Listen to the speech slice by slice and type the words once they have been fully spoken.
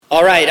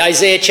All right,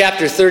 Isaiah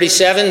chapter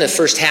 37, the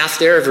first half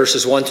there,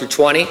 verses 1 through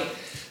 20.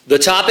 The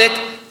topic,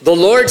 the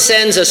Lord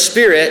sends a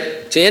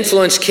spirit to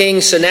influence King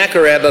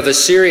Sennacherib of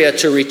Assyria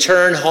to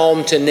return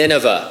home to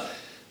Nineveh.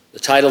 The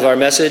title of our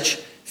message,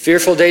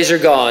 Fearful Days Are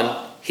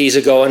Gone, He's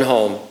a-going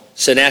home.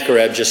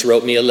 Sennacherib just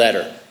wrote me a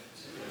letter.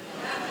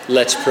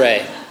 Let's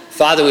pray.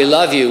 Father, we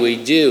love you,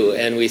 we do,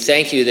 and we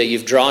thank you that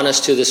you've drawn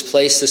us to this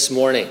place this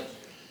morning.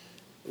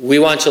 We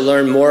want to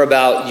learn more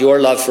about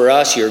your love for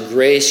us, your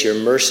grace, your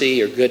mercy,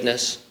 your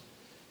goodness.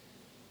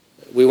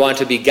 We want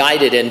to be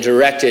guided and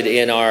directed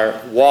in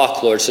our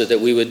walk, Lord, so that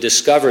we would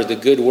discover the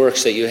good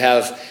works that you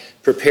have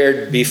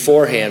prepared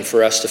beforehand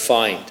for us to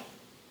find.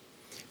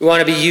 We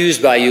want to be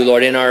used by you,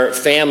 Lord, in our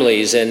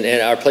families and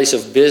in our place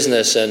of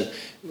business and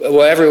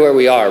everywhere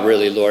we are,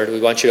 really, Lord. We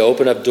want you to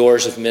open up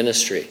doors of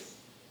ministry.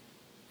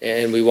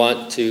 And we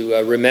want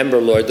to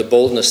remember, Lord, the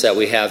boldness that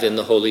we have in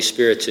the Holy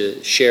Spirit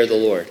to share the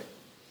Lord.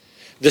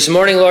 This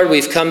morning, Lord,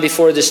 we've come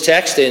before this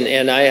text,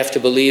 and I have to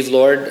believe,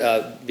 Lord,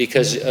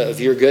 because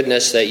of your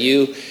goodness, that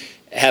you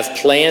have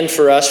planned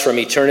for us from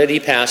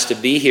eternity past to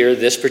be here,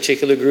 this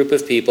particular group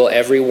of people,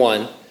 every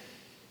one,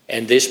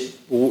 and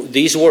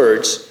these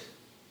words,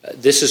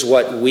 this is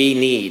what we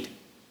need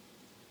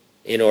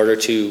in order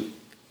to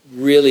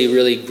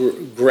really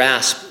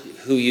grasp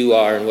who you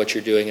are and what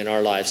you're doing in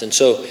our lives. And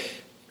so,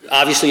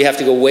 obviously, you have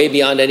to go way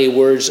beyond any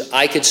words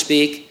I could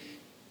speak.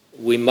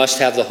 We must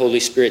have the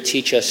Holy Spirit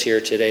teach us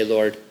here today,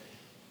 Lord.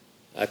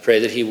 I pray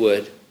that he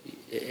would.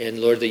 And,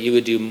 Lord, that you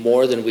would do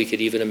more than we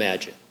could even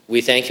imagine.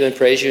 We thank you and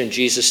praise you in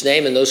Jesus'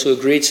 name. And those who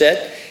agreed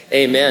said,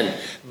 amen.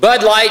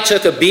 Bud Light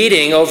took a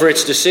beating over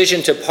its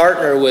decision to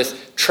partner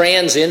with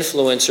trans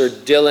influencer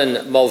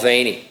Dylan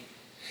Mulvaney.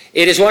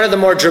 It is one of the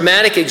more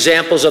dramatic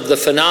examples of the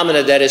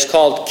phenomena that is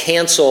called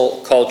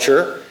cancel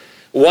culture.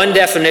 One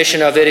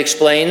definition of it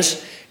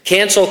explains,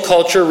 cancel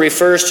culture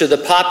refers to the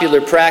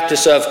popular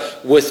practice of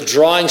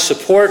withdrawing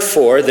support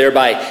for,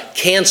 thereby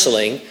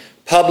canceling,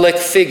 public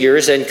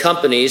figures and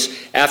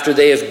companies after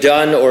they have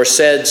done or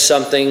said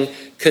something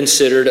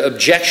considered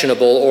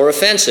objectionable or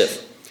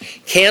offensive.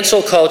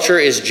 Cancel culture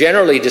is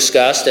generally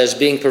discussed as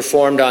being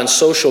performed on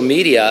social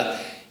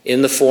media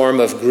in the form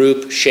of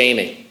group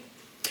shaming.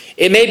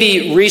 It may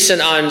be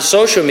recent on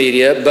social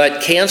media,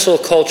 but cancel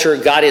culture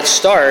got its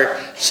start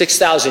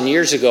 6,000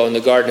 years ago in the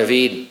Garden of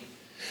Eden.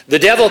 The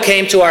devil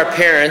came to our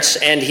parents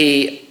and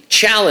he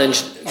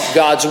challenged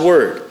God's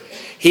word.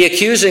 He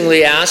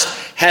accusingly asked,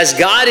 has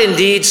God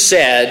indeed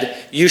said,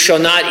 you shall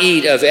not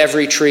eat of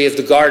every tree of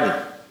the garden?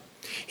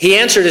 He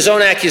answered his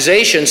own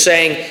accusation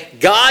saying,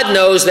 God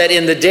knows that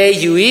in the day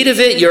you eat of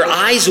it, your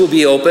eyes will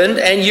be opened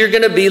and you're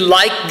going to be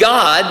like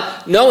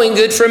God, knowing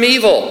good from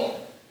evil.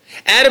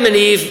 Adam and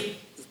Eve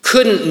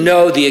couldn't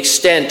know the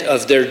extent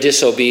of their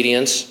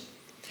disobedience,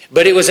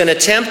 but it was an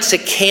attempt to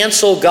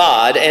cancel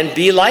God and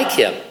be like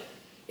him.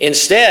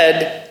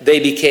 Instead, they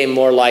became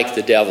more like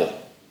the devil.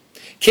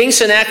 King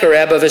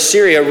Sennacherib of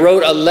Assyria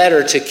wrote a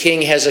letter to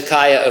King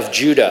Hezekiah of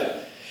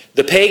Judah.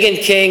 The pagan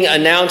king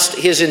announced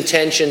his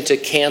intention to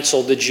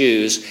cancel the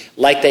Jews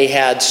like they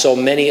had so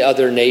many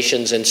other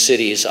nations and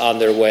cities on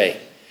their way.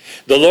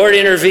 The Lord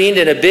intervened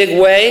in a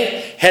big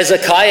way.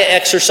 Hezekiah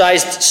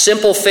exercised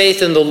simple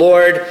faith in the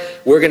Lord.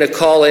 We're going to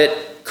call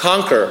it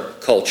conquer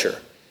culture.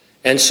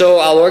 And so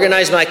I'll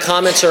organize my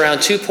comments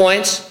around 2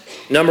 points.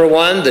 Number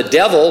 1, the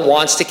devil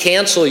wants to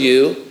cancel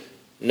you.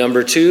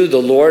 Number 2,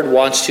 the Lord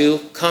wants to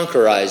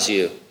conquerize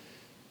you.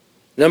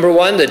 Number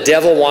 1, the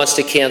devil wants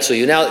to cancel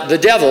you. Now, the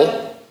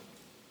devil,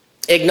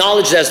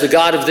 acknowledged as the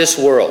God of this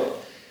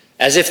world.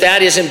 As if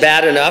that isn't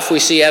bad enough, we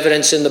see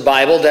evidence in the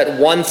Bible that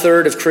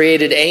 1/3 of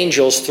created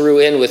angels threw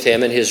in with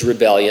him in his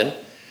rebellion.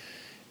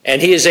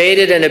 And he is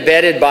aided and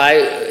abetted by,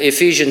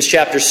 Ephesians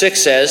chapter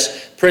 6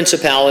 says,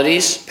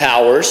 principalities,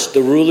 powers,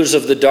 the rulers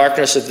of the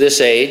darkness of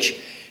this age,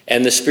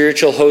 and the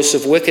spiritual hosts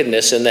of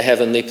wickedness in the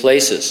heavenly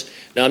places.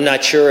 Now, I'm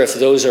not sure if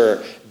those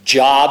are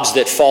jobs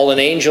that fallen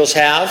angels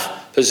have,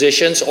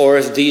 positions, or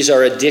if these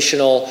are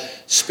additional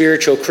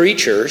spiritual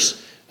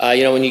creatures.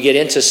 When you get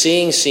into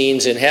seeing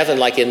scenes in heaven,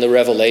 like in the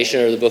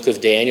Revelation or the book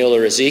of Daniel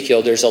or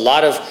Ezekiel, there's a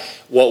lot of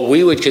what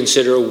we would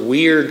consider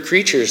weird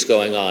creatures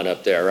going on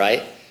up there,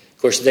 right?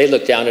 Of course, they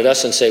look down at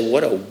us and say,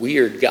 what a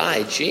weird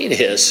guy Gene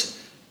is.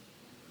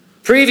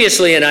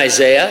 Previously in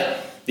Isaiah,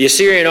 the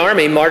Assyrian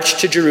army marched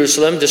to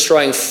Jerusalem,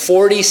 destroying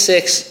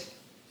 46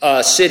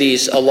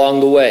 cities along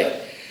the way.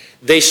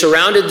 They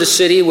surrounded the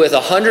city with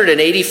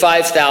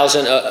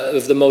 185,000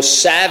 of the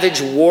most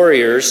savage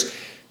warriors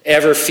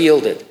ever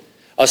fielded.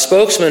 A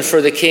spokesman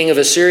for the king of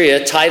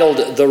Assyria, titled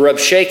the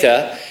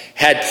Rabshakeh,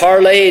 had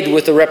parlayed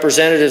with the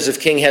representatives of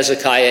King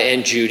Hezekiah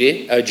and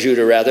Judy.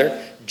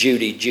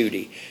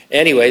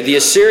 Anyway, the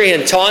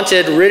Assyrian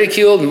taunted,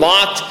 ridiculed,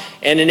 mocked,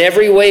 and in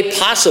every way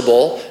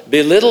possible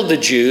belittled the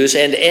Jews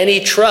and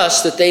any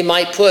trust that they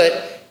might put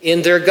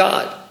in their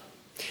God.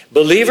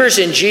 Believers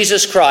in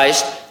Jesus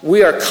Christ,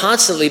 we are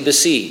constantly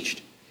besieged.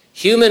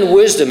 Human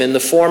wisdom in the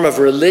form of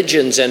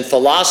religions and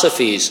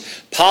philosophies,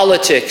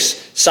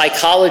 politics,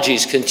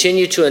 psychologies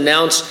continue to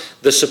announce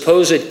the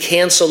supposed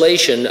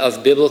cancellation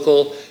of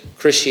biblical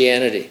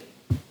Christianity.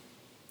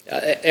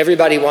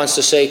 Everybody wants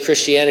to say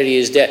Christianity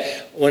is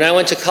dead. When I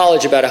went to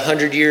college about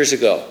 100 years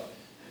ago,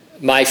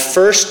 my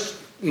first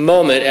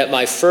moment at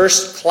my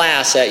first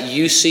class at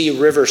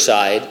UC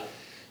Riverside,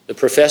 the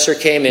professor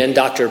came in,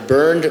 Dr.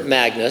 Bernd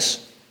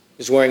Magnus,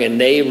 was wearing a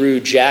Nehru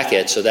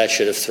jacket, so that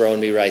should have thrown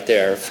me right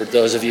there for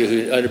those of you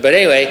who... But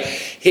anyway,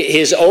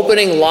 his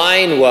opening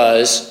line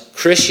was,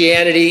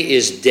 Christianity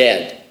is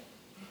dead.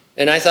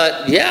 And I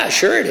thought, yeah,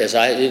 sure it is.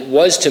 It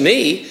was to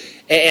me.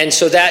 And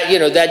so that,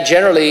 that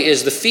generally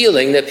is the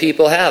feeling that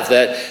people have,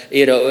 that,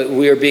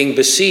 we are being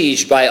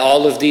besieged by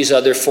all of these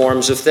other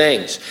forms of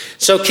things.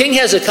 So King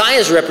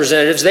Hezekiah's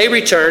representatives, they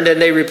returned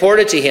and they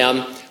reported to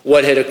him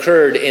what had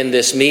occurred in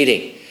this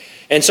meeting.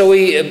 And so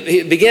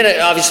we begin,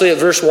 obviously, at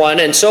verse 1.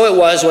 And so it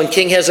was when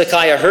King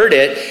Hezekiah heard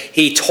it,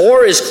 he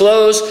tore his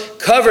clothes,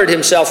 covered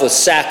himself with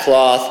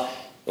sackcloth,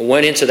 and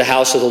went into the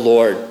house of the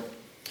Lord.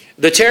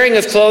 The tearing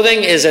of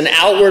clothing is an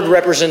outward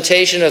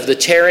representation of the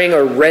tearing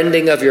or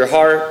rending of your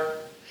heart.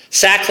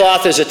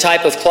 Sackcloth is a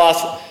type of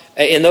cloth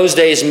in those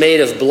days made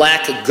of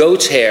black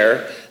goat's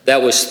hair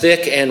that was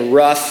thick and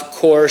rough,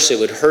 coarse. It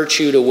would hurt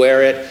you to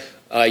wear it.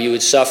 You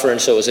would suffer,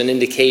 and so it was an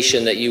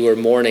indication that you were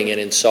mourning and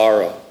in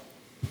sorrow.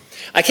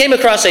 I came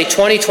across a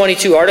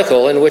 2022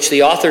 article in which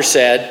the author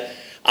said,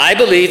 I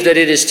believe that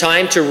it is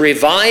time to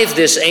revive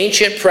this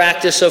ancient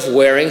practice of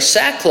wearing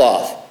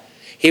sackcloth.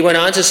 He went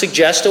on to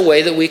suggest a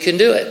way that we can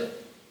do it.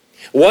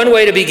 One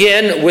way to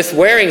begin with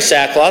wearing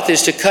sackcloth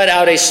is to cut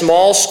out a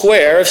small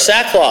square of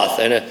sackcloth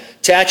and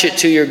attach it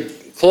to your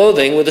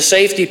clothing with a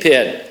safety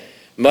pin,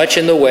 much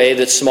in the way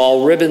that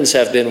small ribbons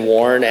have been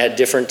worn at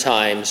different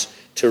times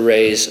to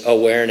raise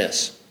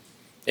awareness.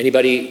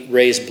 Anybody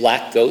raise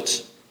black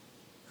goats?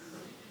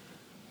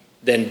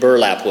 Then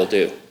burlap will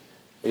do.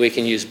 We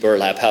can use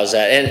burlap. How's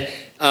that? And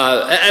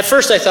at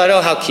first I thought,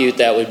 oh, how cute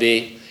that would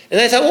be. And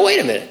then I thought, well, wait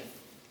a minute.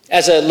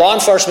 As a law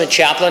enforcement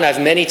chaplain,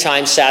 I've many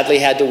times sadly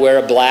had to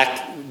wear a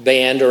black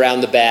band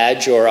around the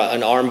badge or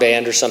an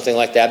armband or something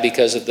like that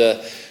because of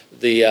the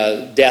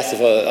death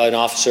of an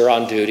officer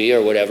on duty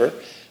or whatever.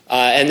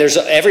 And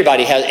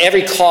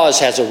every cause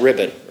has a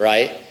ribbon,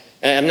 right?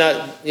 And I'm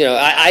not,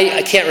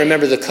 I can't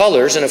remember the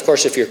colors. And of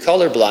course, if you're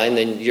colorblind,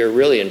 then you're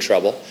really in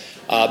trouble.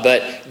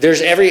 But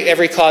there's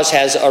every cause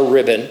has a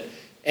ribbon.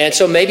 And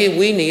so maybe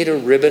we need a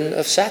ribbon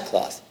of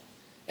sackcloth.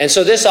 And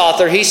so this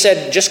author, he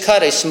said, just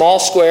cut a small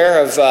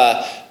square of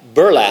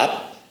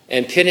burlap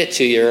and pin it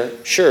to your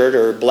shirt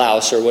or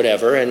blouse or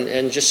whatever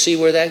and just see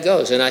where that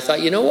goes. And I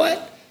thought, you know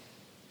what?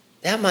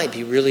 That might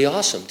be really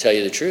awesome, to tell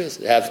you the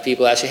truth. Have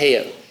people ask you,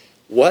 hey,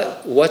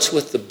 what's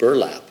with the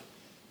burlap?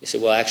 You say,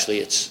 well, actually,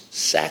 it's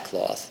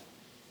sackcloth.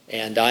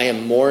 And I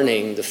am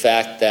mourning the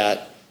fact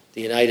that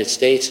the United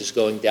States is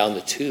going down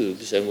the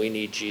tubes and we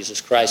need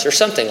Jesus Christ, or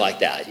something like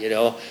that,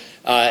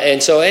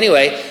 And so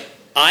anyway,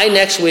 I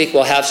next week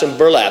will have some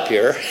burlap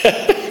here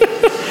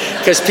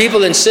because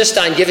people insist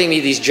on giving me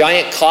these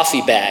giant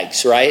coffee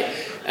bags, right?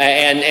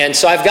 And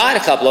so I've got a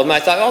couple of them. I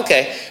thought,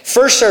 okay.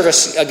 First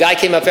service, a guy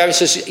came up to me and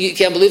says, you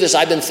can't believe this.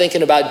 I've been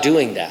thinking about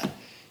doing that.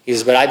 He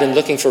says, but I've been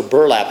looking for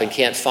burlap and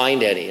can't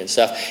find any and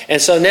stuff. And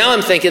so now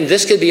I'm thinking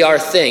this could be our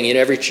thing.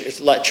 Every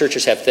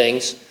churches have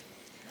things.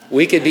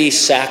 We could be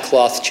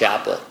sackcloth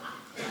chapel.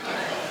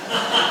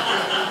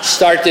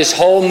 Start this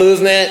whole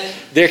movement.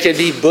 There could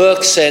be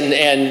books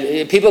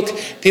and people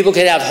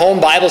could have home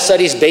Bible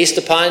studies based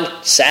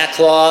upon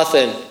sackcloth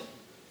and,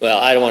 well,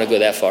 I don't want to go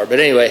that far. But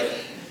anyway,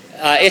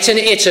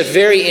 it's a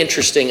very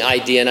interesting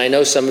idea, and I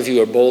know some of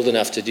you are bold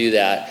enough to do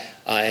that.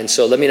 And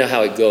so let me know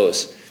how it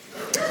goes.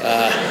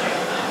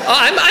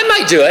 I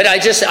might do it. I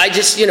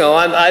just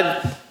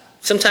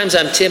sometimes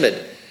I'm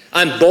timid.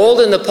 I'm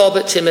bold in the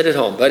pulpit, timid at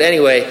home. But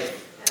anyway,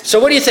 so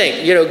what do you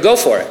think? Go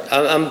for it.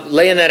 I'm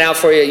laying that out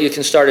for you. You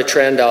can start a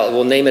trend.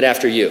 We'll name it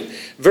after you.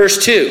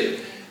 Verse 2.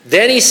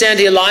 Then he sent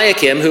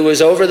Eliakim, who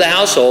was over the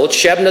household,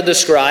 Shebna the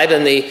scribe,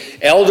 and the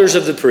elders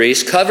of the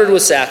priests, covered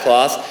with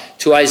sackcloth,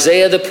 to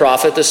Isaiah the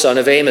prophet, the son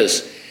of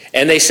Amos.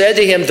 And they said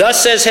to him,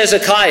 thus says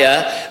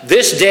Hezekiah,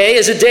 this day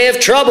is a day of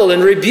trouble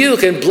and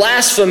rebuke and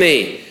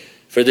blasphemy.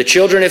 For the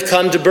children have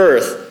come to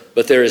birth,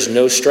 but there is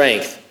no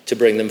strength to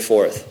bring them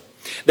forth.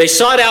 They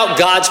sought out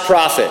God's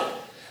prophet.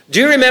 Do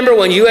you remember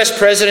when U.S.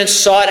 presidents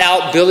sought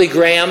out Billy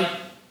Graham?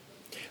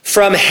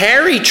 From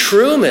Harry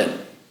Truman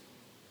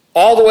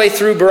all the way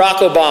through Barack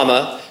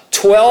Obama,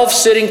 12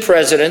 sitting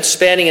presidents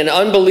spanning an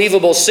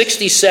unbelievable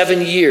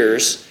 67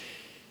 years,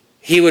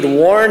 he would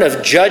warn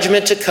of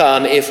judgment to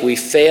come if we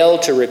fail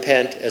to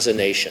repent as a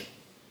nation.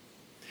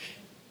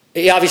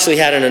 He obviously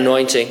had an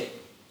anointing.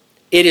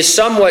 It is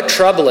somewhat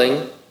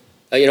troubling.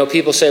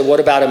 People say, what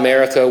about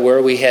America? Where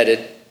are we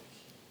headed?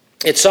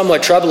 It's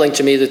somewhat troubling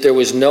to me that there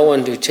was no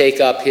one to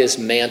take up his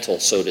mantle,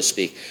 so to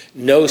speak.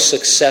 No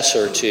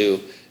successor to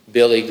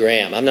Billy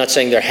Graham. I'm not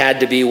saying there had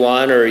to be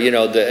one or,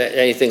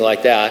 anything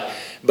like that,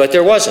 but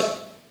there wasn't.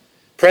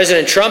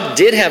 President Trump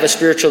did have a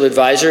spiritual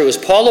advisor. It was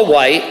Paula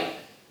White.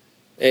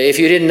 If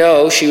you didn't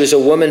know, she was a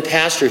woman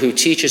pastor who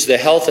teaches the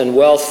health and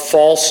wealth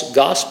false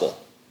gospel.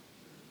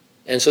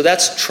 And so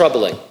that's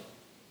troubling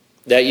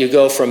that you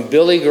go from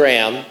Billy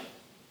Graham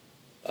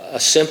a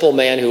simple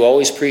man who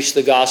always preached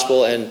the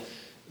gospel. And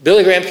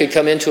Billy Graham could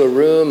come into a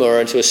room or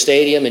into a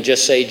stadium and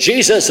just say,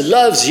 "Jesus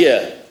loves you.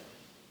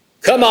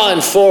 Come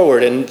on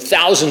forward." And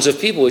thousands of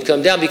people would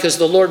come down because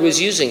the Lord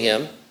was using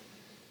him.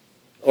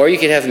 Or you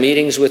could have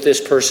meetings with this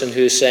person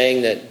who's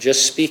saying that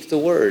just speak the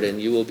word and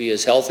you will be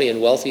as healthy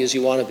and wealthy as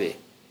you want to be.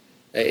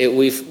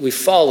 We've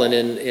fallen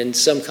in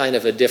some kind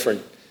of a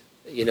different,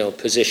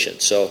 position.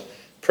 So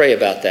pray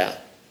about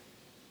that.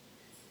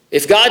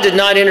 If God did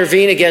not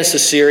intervene against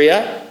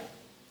Assyria,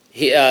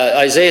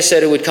 Isaiah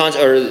said it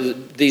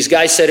would, these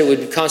guys said it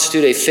would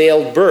constitute a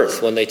failed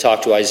birth when they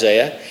talked to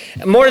Isaiah.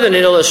 More than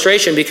an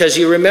illustration, because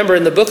you remember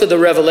in the book of the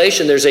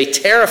Revelation, there's a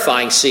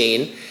terrifying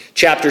scene,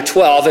 chapter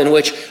 12, in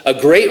which a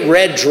great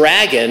red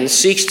dragon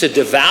seeks to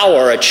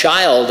devour a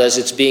child as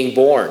it's being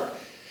born.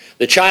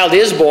 The child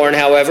is born,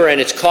 however, and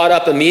it's caught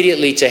up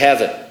immediately to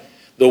heaven.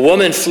 The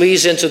woman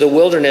flees into the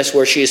wilderness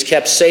where she is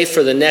kept safe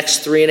for the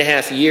next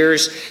 3.5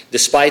 years,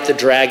 despite the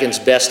dragon's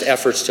best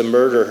efforts to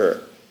murder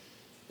her.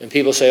 And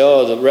people say,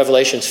 "Oh, the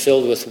Revelation's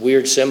filled with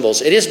weird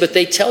symbols." It is, but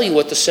they tell you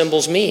what the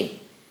symbols mean.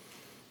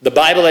 The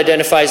Bible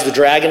identifies the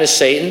dragon as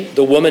Satan.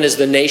 The woman is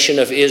the nation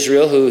of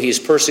Israel, who he's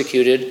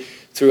persecuted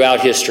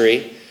throughout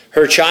history.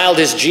 Her child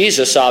is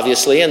Jesus,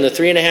 obviously, and the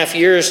 3.5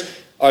 years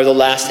are the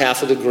last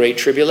half of the Great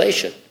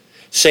Tribulation.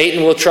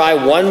 Satan will try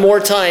one more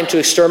time to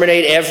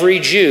exterminate every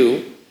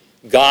Jew.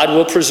 God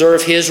will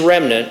preserve his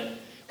remnant.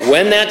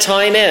 When that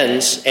time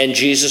ends and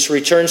Jesus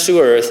returns to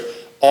earth,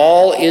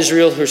 all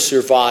Israel who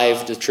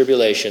survived the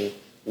tribulation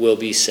will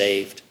be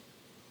saved.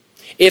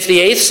 If the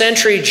 8th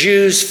century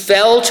Jews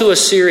fell to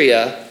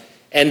Assyria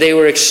and they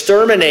were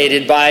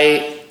exterminated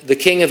by the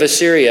king of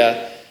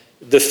Assyria,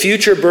 the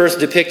future birth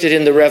depicted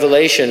in the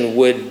Revelation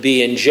would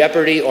be in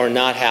jeopardy or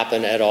not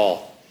happen at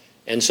all.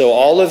 And so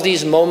all of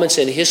these moments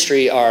in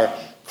history are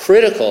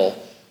critical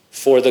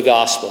for the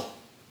gospel.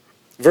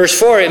 Verse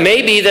 4, "It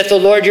may be that the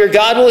Lord your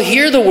God will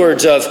hear the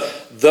words of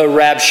the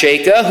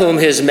Rabshakeh, whom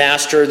his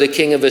master, the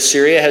king of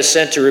Assyria, has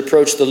sent to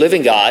reproach the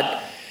living God,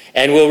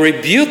 and will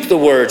rebuke the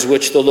words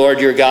which the Lord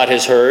your God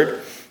has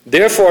heard.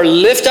 Therefore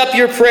lift up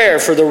your prayer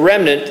for the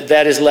remnant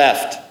that is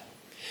left."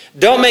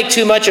 Don't make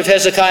too much of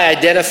Hezekiah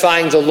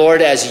identifying the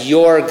Lord as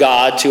your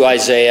God to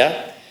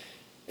Isaiah.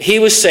 He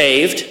was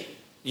saved.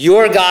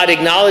 Your God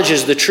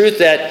acknowledges the truth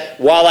that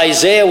while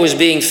Isaiah was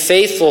being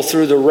faithful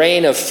through the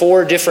reign of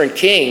 4 different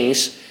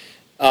kings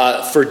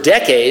for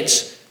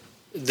decades,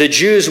 the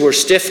Jews were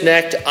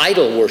stiff-necked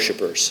idol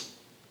worshipers,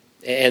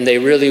 and they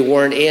really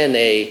weren't in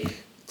a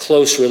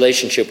close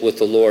relationship with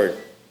the Lord.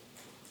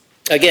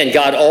 Again,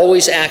 God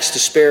always acts to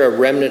spare a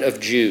remnant of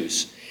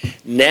Jews.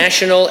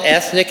 National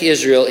ethnic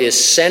Israel is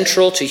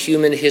central to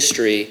human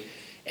history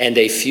and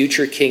a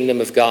future kingdom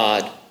of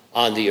God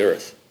on the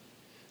earth.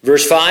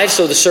 Verse 5,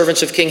 "So the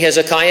servants of King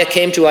Hezekiah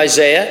came to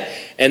Isaiah,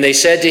 and they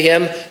said to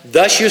him,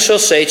 'Thus you shall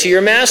say to your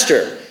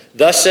master,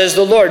 thus says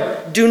the Lord,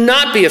 do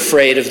not be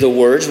afraid of the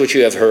words which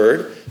you have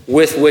heard,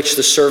 with which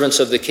the servants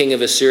of the king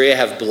of Assyria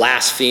have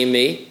blasphemed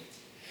me.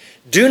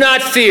 Do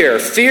not fear,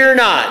 fear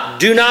not,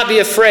 do not be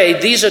afraid.'"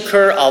 These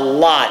occur a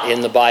lot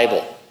in the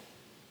Bible.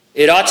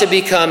 It ought to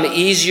become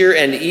easier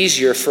and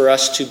easier for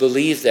us to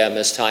believe them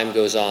as time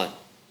goes on.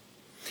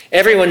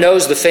 Everyone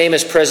knows the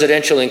famous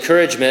presidential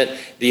encouragement,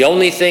 "The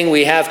only thing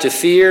we have to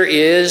fear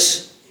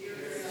is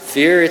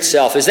fear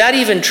itself." Is that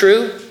even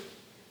true?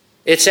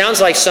 It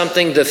sounds like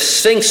something the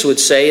Sphinx would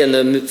say in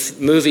the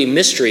movie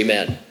Mystery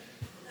Men.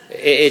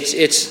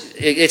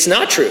 It's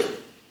not true.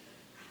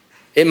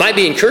 It might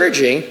be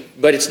encouraging,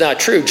 but it's not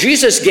true.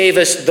 Jesus gave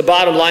us the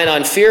bottom line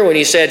on fear when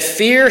he said,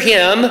 "Fear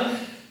him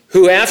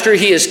who after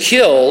he is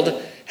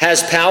killed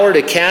has power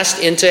to cast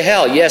into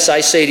hell. Yes,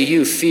 I say to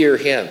you, fear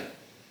him."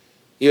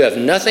 You have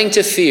nothing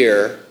to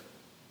fear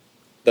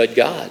but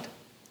God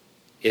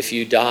if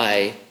you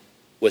die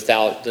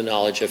without the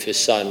knowledge of his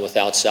Son,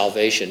 without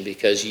salvation,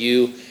 because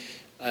you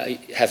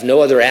have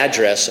no other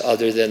address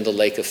other than the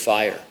lake of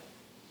fire.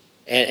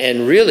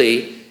 And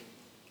really,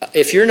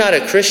 if you're not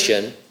a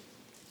Christian,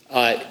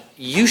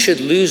 you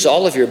should lose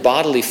all of your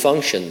bodily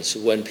functions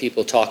when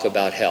people talk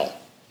about hell.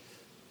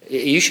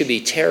 You should be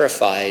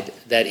terrified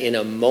that in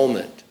a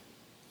moment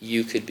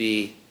you could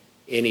be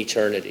in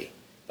eternity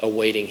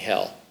awaiting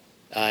hell.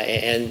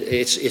 And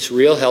it's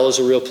real. Hell is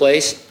a real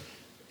place.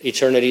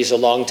 Eternity is a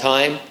long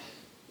time.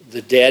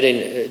 The dead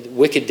and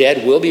wicked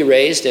dead will be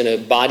raised in a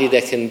body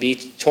that can be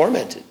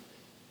tormented.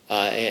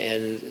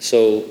 And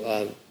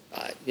so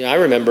I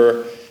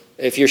remember,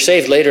 if you're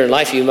saved later in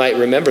life, you might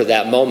remember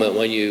that moment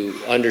when you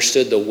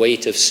understood the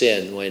weight of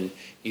sin, when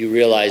you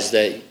realized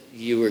that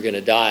you were going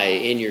to die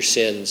in your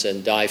sins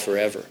and die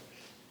forever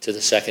to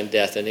the second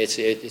death. And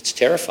it's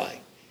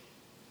terrifying.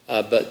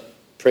 But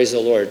praise the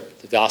Lord,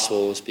 the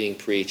gospel was being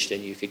preached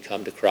and you could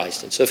come to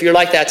Christ. And so if you're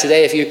like that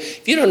today,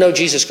 if you don't know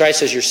Jesus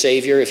Christ as your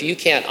Savior, if you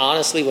can't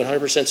honestly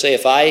 100% say,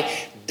 if I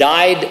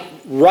died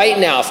right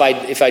now,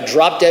 if I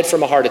dropped dead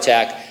from a heart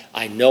attack,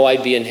 I know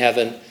I'd be in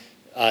heaven,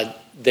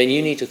 then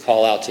you need to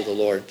call out to the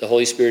Lord. The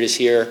Holy Spirit is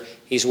here.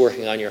 He's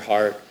working on your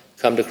heart.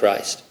 Come to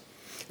Christ.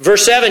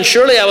 Verse 7,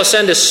 "Surely I will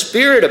send a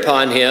spirit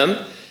upon him,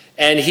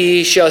 and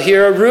he shall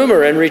hear a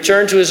rumor and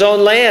return to his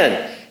own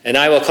land, and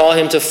I will call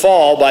him to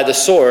fall by the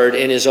sword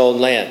in his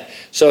own land.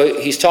 So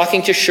he's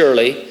talking to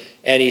Shirley,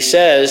 and he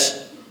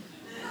says,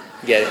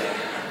 get it?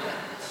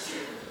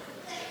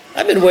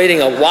 I've been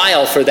waiting a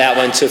while for that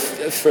one to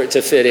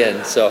fit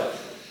in. So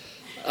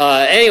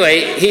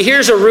anyway, he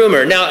hears a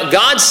rumor. Now,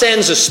 God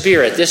sends a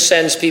spirit. This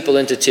sends people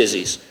into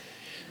tizzies.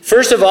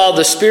 First of all,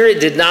 the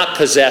spirit did not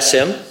possess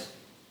him.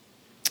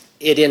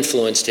 It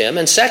influenced him.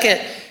 And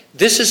second,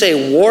 this is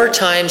a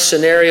wartime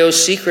scenario,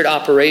 secret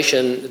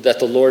operation that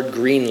the Lord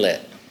greenlit.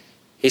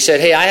 He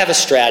said, hey, I have a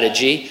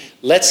strategy.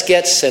 Let's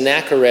get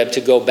Sennacherib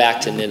to go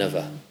back to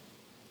Nineveh.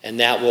 And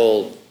that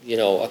will,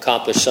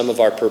 accomplish some of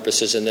our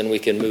purposes, and then we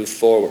can move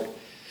forward.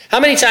 How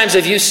many times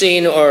have you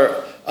seen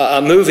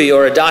a movie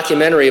or a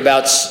documentary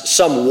about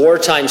some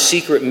wartime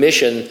secret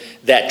mission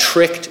that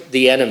tricked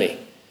the enemy?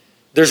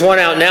 There's one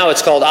out now,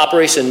 it's called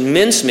Operation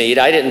Mincemeat.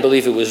 I didn't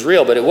believe it was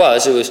real, but it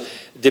was. It was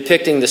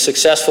depicting the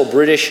successful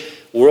British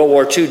World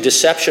War II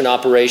deception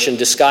operation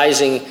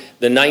disguising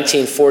the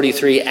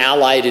 1943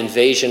 Allied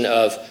invasion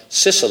of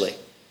Sicily.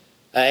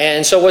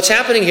 And so what's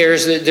happening here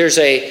is that there's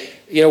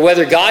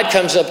whether God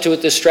comes up to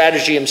this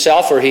strategy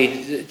himself or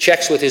he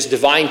checks with his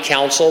divine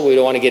counsel, we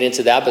don't want to get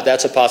into that, but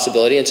that's a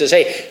possibility, and says,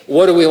 hey,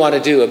 what do we want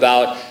to do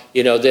about,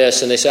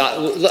 this? And they say,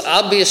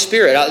 I'll be a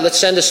spirit. Let's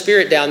send a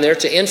spirit down there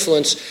to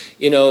influence,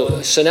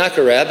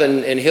 Sennacherib,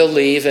 and he'll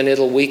leave, and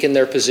it'll weaken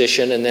their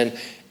position, and then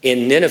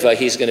in Nineveh,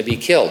 he's going to be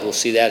killed. We'll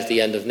see that at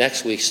the end of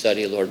next week's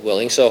study, Lord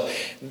willing. So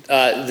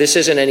this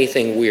isn't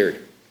anything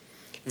weird.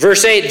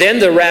 Verse 8, then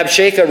the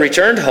Rabshakeh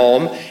returned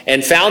home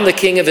and found the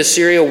king of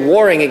Assyria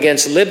warring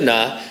against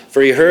Libnah,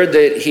 for he heard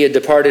that he had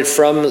departed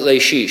from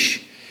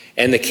Lachish.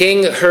 And the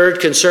king heard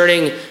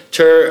concerning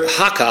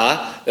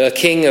Tirhakah,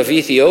 king of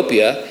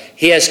Ethiopia,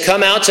 he has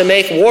come out to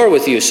make war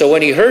with you. So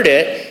when he heard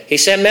it, he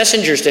sent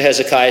messengers to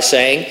Hezekiah,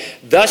 saying,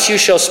 thus you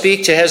shall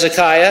speak to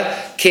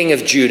Hezekiah, king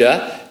of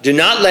Judah. Do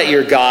not let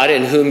your God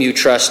in whom you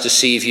trust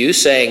deceive you,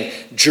 saying,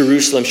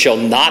 Jerusalem shall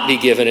not be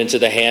given into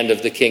the hand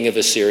of the king of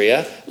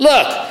Assyria.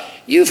 Look,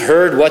 you've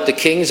heard what the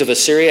kings of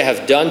Assyria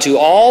have done to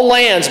all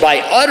lands by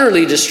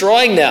utterly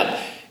destroying them.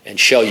 And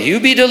shall you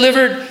be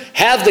delivered?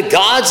 Have the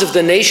gods of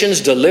the nations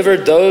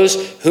delivered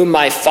those whom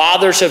my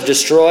fathers have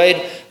destroyed?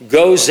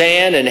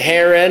 Gozan and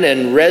Haran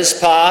and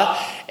Rezpah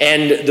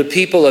and the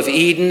people of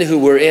Eden who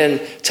were in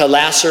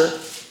Telassar?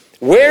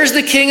 Where's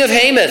the king of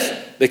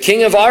Hamath, the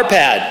king of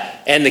Arpad,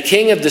 and the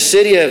king of the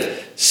city of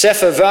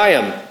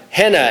Sepharvaim,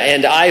 Hena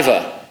and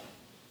Iva?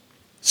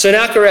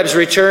 Sennacherib's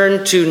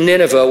return to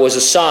Nineveh was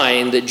a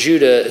sign that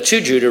Judah,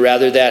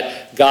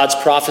 that God's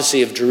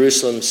prophecy of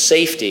Jerusalem's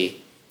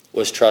safety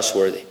was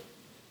trustworthy.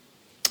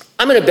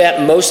 I'm going to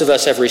bet most of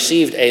us have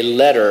received a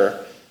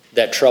letter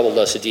that troubled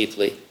us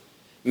deeply.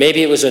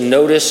 Maybe it was a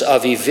notice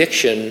of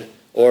eviction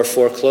or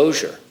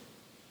foreclosure.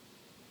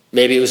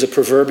 Maybe it was a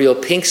proverbial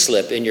pink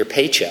slip in your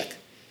paycheck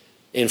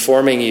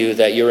informing you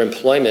that your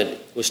employment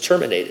was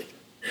terminated.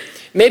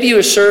 Maybe you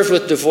were served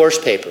with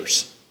divorce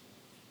papers.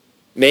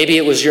 Maybe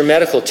it was your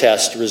medical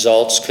test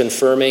results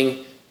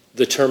confirming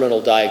the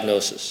terminal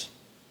diagnosis.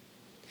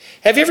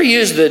 Have you ever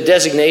used the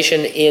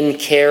designation in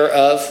care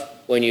of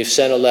when you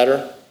send a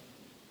letter?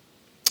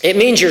 It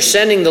means you're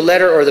sending the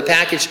letter or the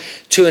package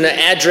to an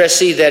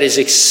addressee that is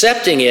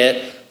accepting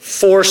it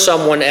for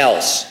someone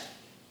else.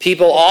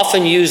 People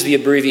often use the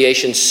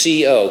abbreviation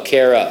CO,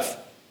 care of.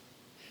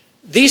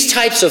 These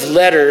types of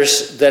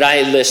letters that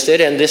I listed,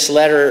 and this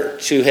letter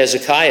to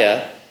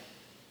Hezekiah,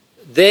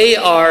 they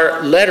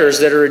are letters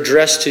that are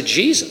addressed to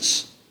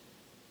Jesus,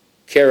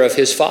 care of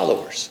his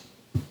followers.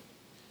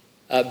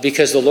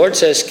 Because the Lord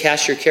says,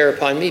 cast your care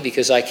upon me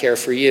because I care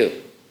for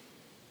you.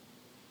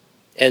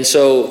 And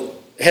so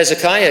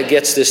Hezekiah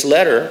gets this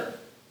letter.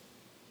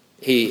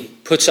 He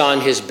puts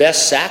on his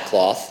best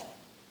sackcloth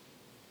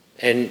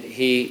and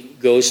he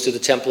goes to the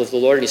temple of the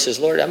Lord and he says,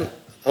 Lord, I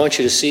want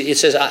you to see. It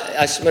says,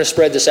 I'm going to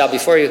spread this out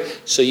before you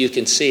so you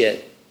can see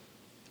it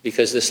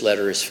because this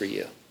letter is for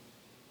you.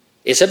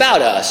 It's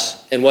about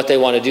us and what they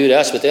want to do to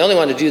us, but they only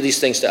want to do these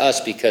things to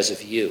us because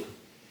of you.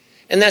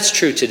 And that's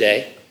true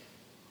today.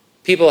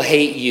 People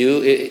hate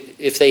you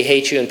if they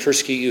hate you and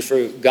persecute you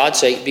for God's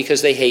sake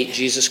because they hate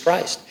Jesus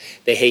Christ.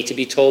 They hate to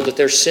be told that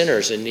they're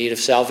sinners in need of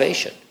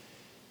salvation.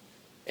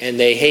 And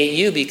they hate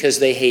you because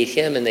they hate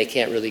him and they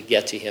can't really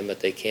get to him, but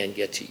they can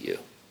get to you.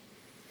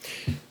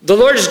 The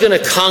Lord is going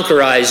to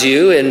conquerize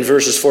you in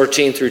verses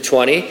 14 through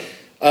 20.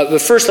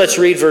 But first let's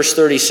read verse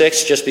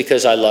 36 just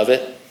because I love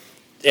it.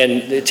 And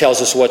it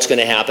tells us what's going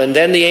to happen.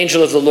 Then the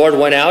angel of the Lord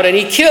went out and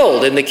he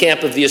killed in the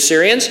camp of the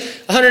Assyrians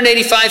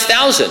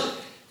 185,000.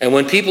 And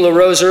when people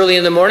arose early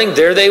in the morning,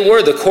 there they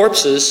were, the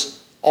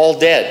corpses, all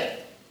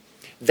dead.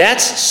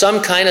 That's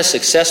some kind of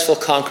successful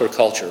conquer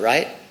culture,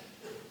 right?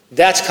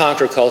 That's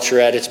conquer culture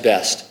at its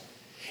best.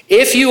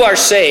 If you are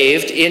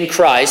saved in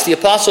Christ, the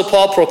Apostle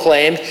Paul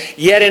proclaimed,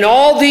 yet in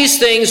all these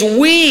things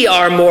we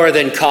are more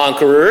than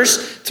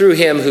conquerors through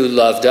him who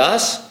loved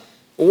us.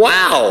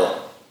 Wow.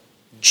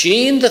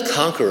 Gene the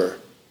conqueror,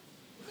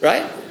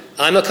 right?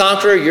 I'm a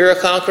conqueror, you're a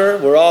conqueror,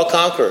 we're all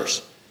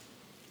conquerors.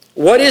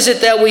 What is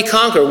it that we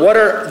conquer? What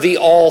are the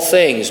all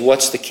things?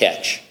 What's the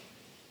catch?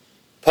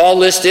 Paul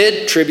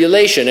listed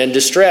tribulation and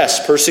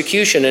distress,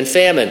 persecution and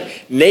famine,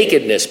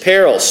 nakedness,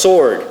 peril,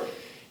 sword.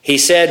 He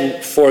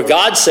said, for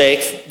God's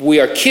sake,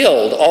 we are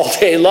killed all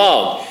day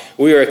long.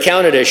 We are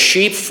accounted as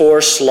sheep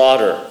for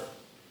slaughter.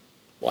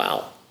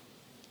 Wow.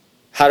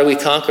 How do we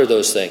conquer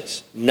those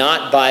things?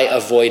 Not by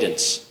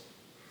avoidance.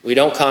 We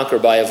don't conquer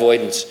by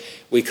avoidance.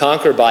 We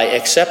conquer by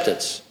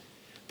acceptance.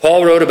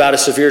 Paul wrote about a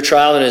severe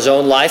trial in his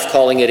own life,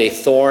 calling it a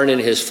thorn in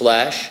his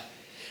flesh.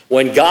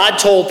 When God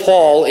told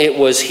Paul it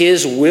was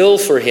his will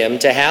for him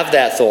to have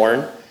that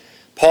thorn,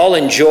 Paul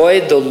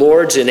enjoyed the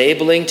Lord's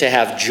enabling to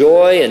have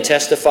joy and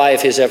testify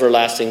of his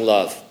everlasting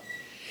love.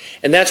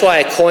 And that's why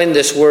I coined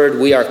this word,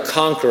 we are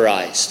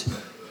conquerized,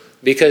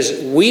 because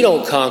we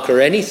don't conquer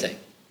anything.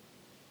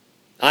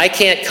 I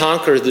can't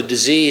conquer the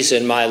disease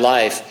in my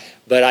life,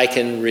 but I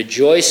can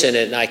rejoice in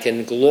it and I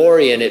can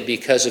glory in it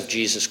because of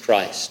Jesus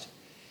Christ.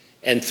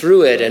 And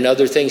through it and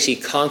other things, he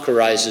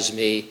conquerizes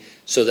me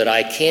so that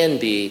I can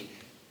be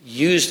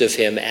used of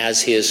him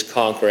as his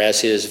conqueror,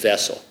 as his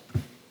vessel.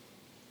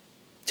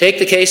 Take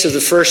the case of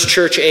the first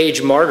church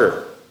age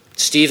martyr,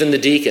 Stephen the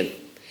deacon.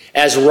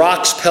 As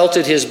rocks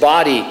pelted his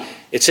body,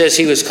 it says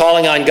he was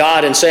calling on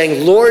God and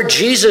saying, Lord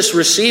Jesus,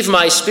 receive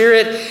my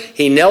spirit.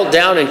 He knelt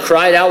down and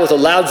cried out with a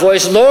loud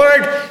voice,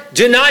 Lord,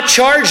 do not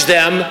charge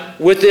them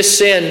with this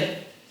sin.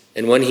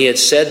 And when he had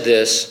said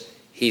this,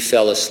 he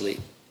fell asleep.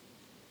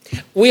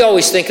 We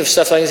always think of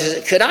stuff like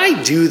this. Could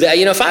I do that?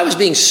 If I was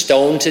being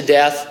stoned to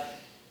death,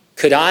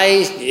 could I,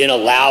 in a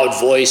loud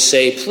voice,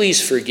 say,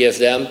 please forgive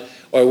them?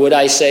 Or would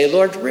I say,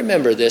 Lord,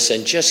 remember this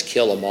and just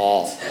kill them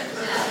all?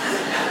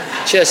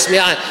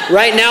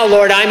 Right now,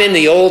 Lord, I'm in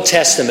the Old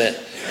Testament.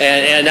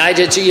 And I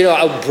did,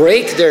 I'll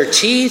break their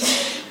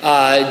teeth.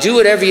 Do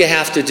whatever you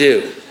have to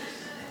do.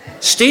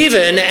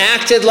 Stephen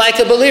acted like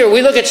a believer.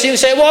 We look at Stephen and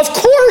say, well, of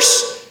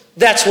course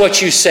that's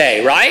what you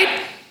say,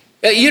 right?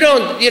 You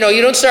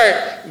don't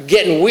start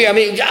getting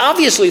weird.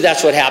 Obviously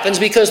that's what happens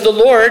because the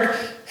Lord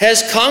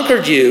has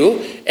conquered you,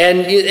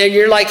 and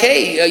you're like,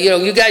 hey,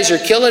 you guys are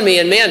killing me,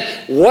 and man,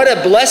 what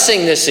a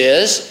blessing this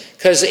is,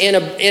 because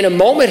in a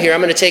moment here, I'm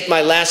going to take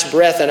my last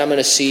breath, and I'm going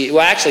to see,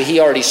 well, actually,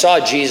 he already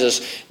saw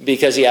Jesus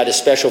because he had a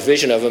special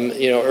vision of him,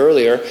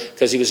 earlier,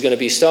 because he was going to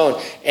be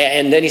stoned,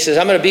 and then he says,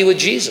 I'm going to be with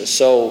Jesus,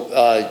 so,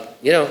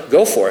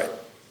 go for it.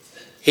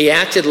 He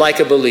acted like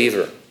a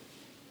believer.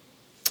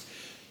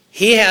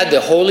 He had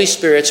the Holy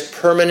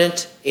Spirit's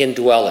permanent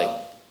indwelling.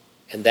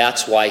 And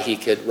that's why he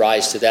could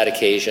rise to that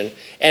occasion.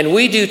 And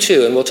we do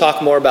too, and we'll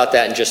talk more about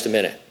that in just a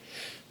minute.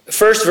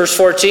 First, verse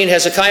 14,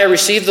 Hezekiah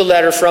received the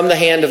letter from the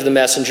hand of the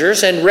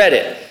messengers and read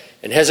it.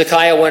 And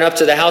Hezekiah went up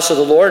to the house of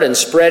the Lord and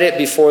spread it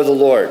before the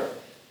Lord.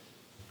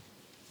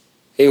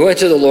 He went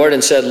to the Lord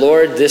and said,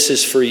 Lord, this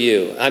is for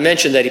you. I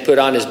mentioned that he put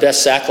on his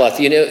best sackcloth.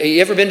 You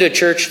ever been to a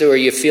church where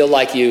you feel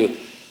like you're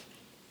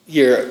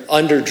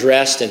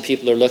underdressed and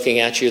people are looking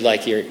at you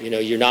like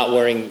you're not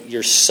wearing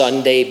your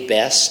Sunday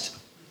best?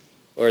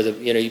 Or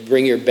you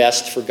bring your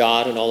best for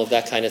God and all of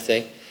that kind of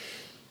thing.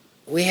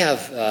 We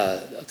have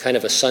kind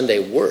of a Sunday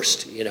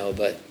worst,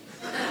 but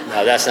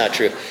no, that's not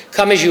true.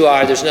 Come as you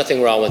are. There's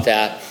nothing wrong with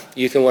that.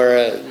 You can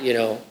wear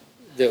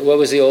what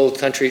was the old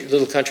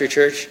little country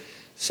church?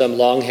 Some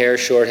long hair,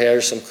 short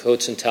hair, some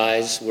coats and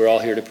ties. We're all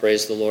here to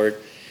praise the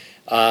Lord.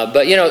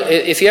 But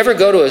if you ever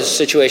go to a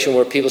situation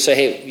where people say,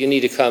 hey, you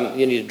need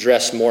to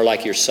dress more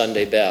like your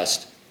Sunday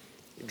best,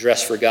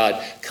 dress for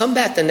God, come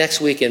back the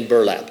next week in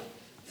burlap.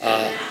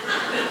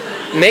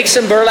 Make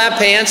some burlap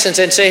pants and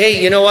say,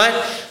 hey, you know what?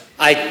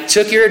 I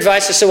took your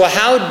advice. I said, well,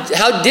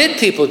 how did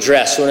people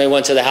dress when they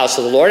went to the house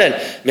of the Lord? And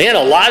man,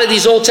 a lot of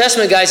these Old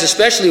Testament guys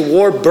especially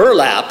wore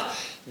burlap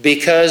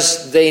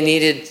because they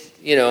needed,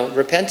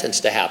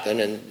 repentance to happen.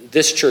 And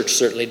this church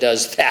certainly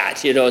does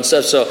that, and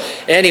stuff. So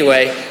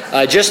anyway,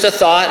 just a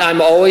thought.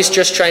 I'm always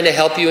just trying to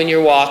help you in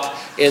your walk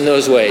in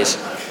those ways.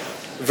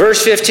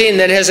 Verse 15,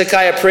 then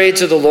Hezekiah prayed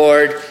to the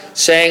Lord,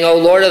 saying, O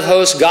Lord of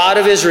hosts, God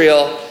of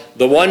Israel,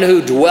 the one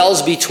who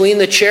dwells between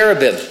the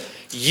cherubim,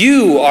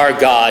 you are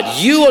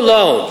God, you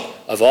alone,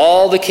 of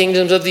all the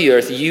kingdoms of the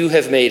earth, you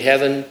have made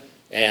heaven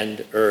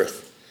and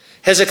earth.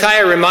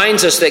 Hezekiah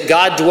reminds us that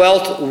God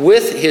dwelt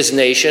with his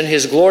nation,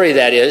 his glory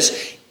that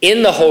is,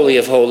 in the Holy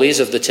of Holies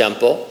of the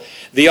temple.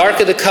 The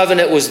Ark of the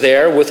Covenant was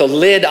there with a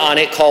lid on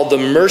it called the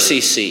mercy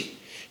seat.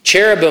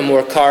 Cherubim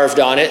were carved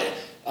on it,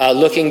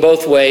 looking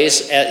both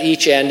ways at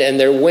each end, and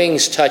their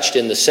wings touched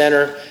in the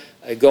center.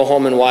 Go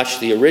home and watch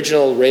the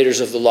original Raiders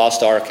of the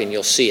Lost Ark and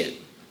you'll see it.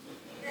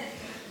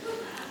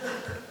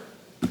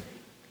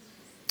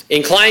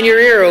 Incline your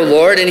ear, O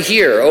Lord, and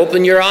hear.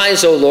 Open your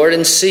eyes, O Lord,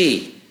 and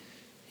see.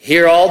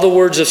 Hear all the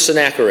words of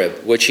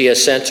Sennacherib, which he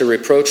has sent to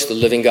reproach the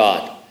living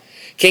God.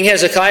 King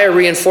Hezekiah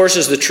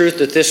reinforces the truth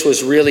that this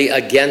was really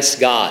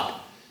against God.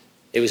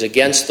 It was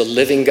against the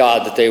living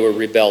God that they were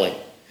rebelling.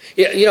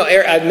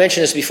 I've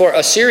mentioned this before.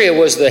 Assyria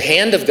was the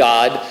hand of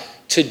God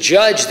to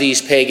judge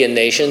these pagan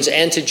nations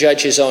and to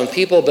judge his own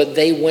people, but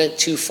they went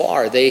too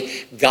far.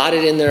 They got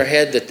it in their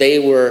head that they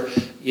were,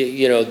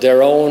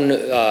 their own,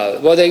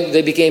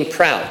 they became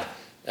proud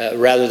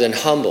rather than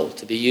humble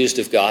to be used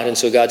of God. And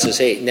so God says,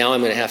 hey, now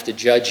I'm going to have to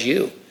judge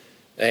you.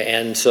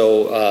 And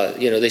so,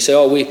 they say,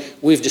 oh,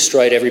 we've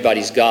destroyed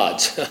everybody's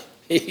gods.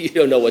 You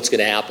don't know what's going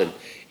to happen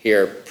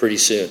here pretty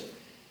soon.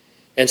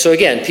 And so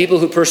again, people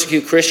who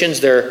persecute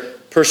Christians, they're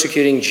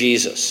persecuting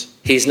Jesus.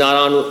 He's not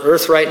on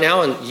earth right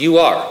now, and you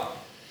are.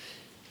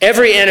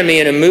 Every enemy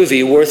in a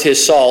movie worth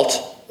his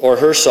salt or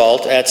her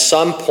salt at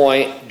some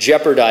point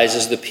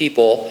jeopardizes the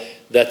people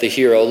that the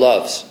hero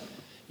loves.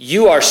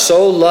 You are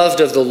so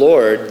loved of the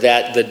Lord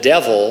that the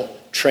devil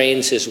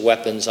trains his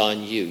weapons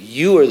on you.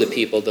 You are the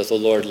people that the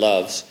Lord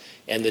loves.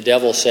 And the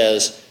devil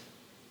says,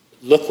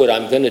 look what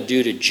I'm going to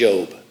do to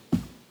Job.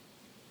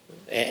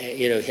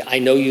 I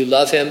know you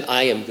love him.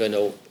 I'm going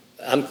to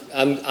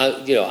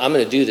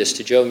do this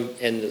to Job.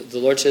 And the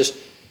Lord says,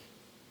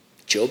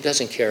 Job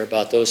doesn't care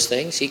about those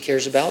things. He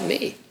cares about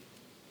me.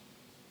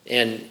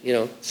 And,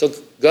 so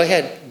go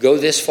ahead, go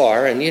this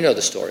far, and you know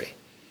the story.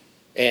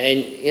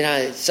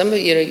 And, some of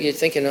you, you're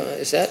thinking,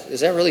 is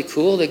that really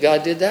cool that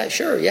God did that?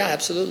 Sure, yeah,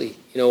 absolutely.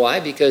 You know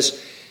why?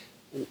 Because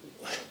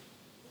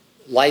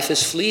life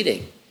is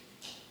fleeting.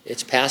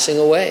 It's passing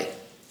away.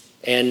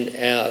 And,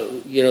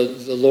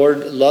 the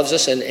Lord loves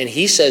us, and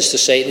he says to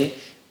Satan,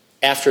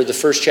 after the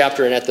first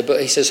chapter and at the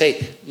book, he says,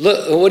 hey,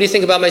 look, what do you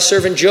think about my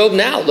servant Job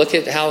now? Look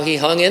at how he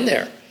hung in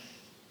there.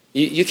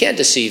 You can't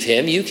deceive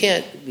him. You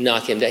can't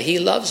knock him down. He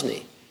loves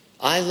me.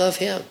 I love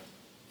him.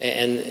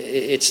 And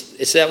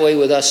it's that way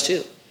with us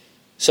too.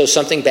 So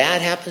something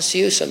bad happens to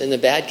you, something in the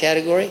bad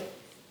category,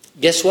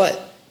 guess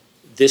what?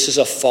 This is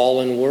a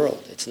fallen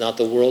world. It's not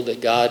the world that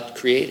God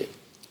created.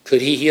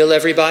 Could he heal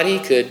everybody?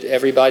 Could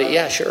everybody?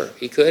 Yeah, sure,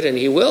 he could, and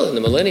he will in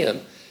the millennium.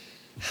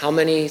 How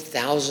many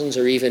thousands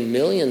or even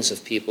millions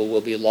of people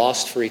will be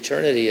lost for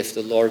eternity if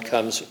the Lord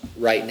comes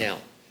right now?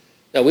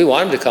 Now, we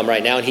want him to come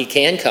right now, and he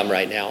can come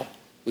right now.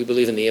 We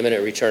believe in the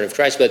imminent return of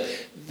Christ. But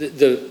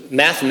the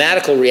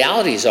mathematical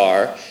realities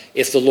are,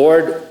 if the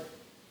Lord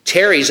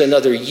tarries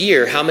another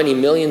year, how many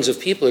millions of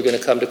people are going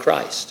to come to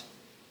Christ?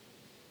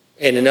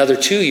 In another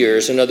 2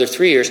 years, another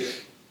 3 years.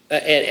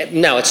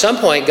 And now, at some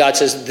point, God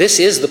says, this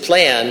is the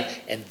plan,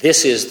 and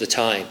this is the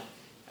time.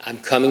 I'm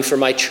coming for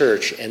my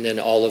church, and then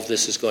all of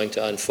this is going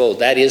to unfold.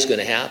 That is going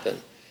to happen.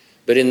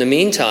 But in the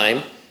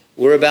meantime,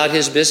 we're about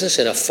his business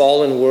in a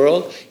fallen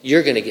world.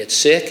 You're going to get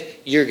sick.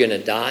 You're going to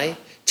die.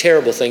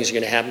 Terrible things are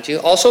going to happen to you.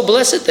 Also,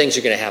 blessed things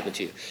are going to happen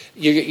to you.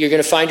 You're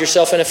going to find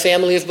yourself in a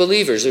family of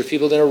believers. There are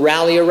people going to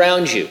rally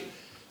around you.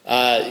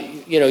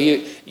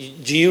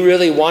 Do you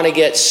really want to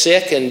get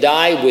sick and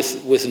die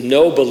with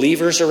no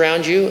believers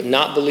around you,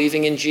 not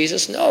believing in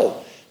Jesus?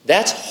 No,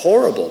 that's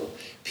horrible.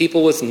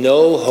 People with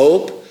no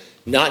hope,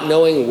 not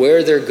knowing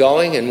where they're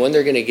going and when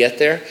they're going to get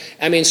there.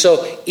 I mean,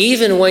 so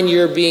even when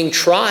you're being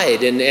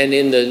tried and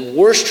in the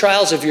worst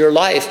trials of your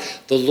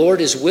life, the Lord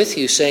is with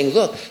you saying,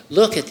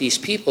 look at these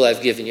people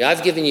I've given you.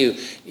 I've given you,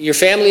 your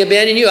family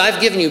abandoned you.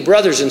 I've given you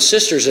brothers and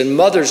sisters and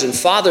mothers and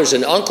fathers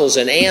and uncles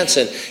and aunts.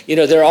 And,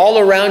 they're all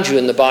around you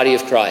in the body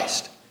of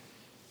Christ.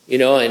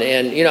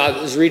 I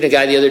was reading a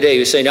guy the other day who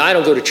was saying, I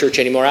don't go to church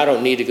anymore. I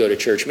don't need to go to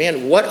church.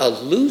 Man, what a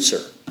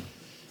loser.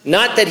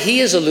 Not that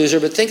he is a loser,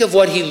 but think of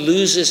what he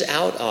loses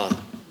out on.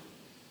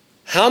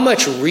 How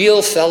much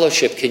real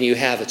fellowship can you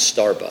have at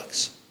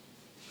Starbucks?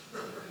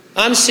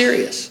 I'm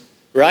serious,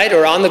 right?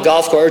 Or on the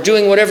golf course, or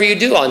doing whatever you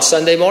do on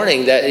Sunday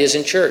morning that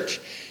isn't church.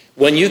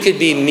 When you could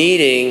be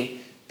meeting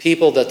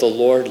people that the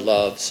Lord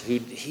loves, who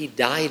he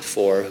died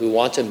for, who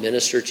want to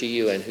minister to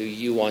you and who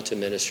you want to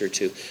minister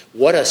to.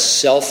 What a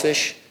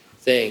selfish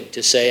thing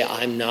to say,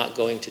 I'm not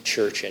going to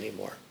church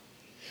anymore.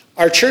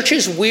 Are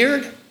churches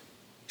weird?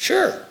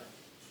 Sure.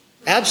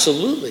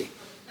 Absolutely.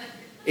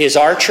 Is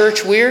our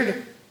church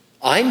weird?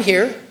 I'm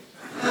here.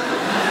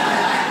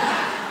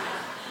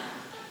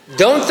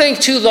 Don't think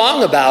too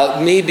long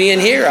about me being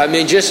here. I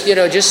mean, just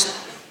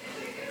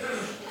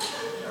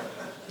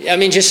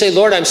say,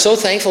 Lord, I'm so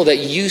thankful that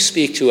you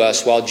speak to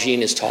us while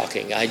Gene is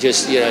talking.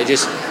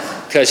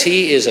 Because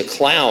he is a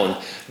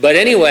clown. But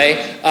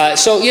anyway,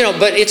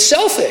 but it's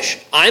selfish.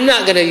 I'm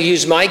not going to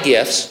use my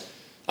gifts.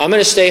 I'm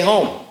going to stay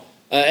home.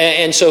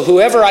 And so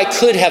whoever I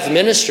could have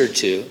ministered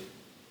to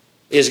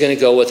is going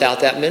to go without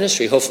that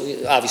ministry.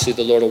 Hopefully, obviously,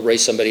 the Lord will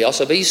raise somebody else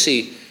up, but you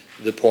see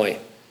the point.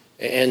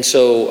 And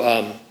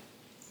so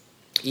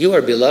you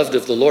are beloved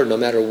of the Lord no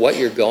matter what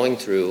you're going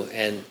through,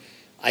 and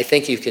I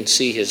think you can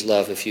see his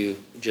love if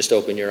you just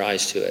open your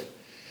eyes to it.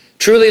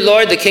 Truly,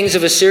 Lord, the kings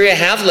of Assyria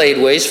have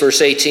laid waste, verse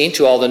 18,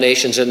 to all the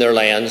nations in their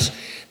lands.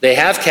 They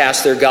have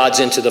cast their gods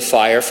into the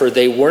fire, for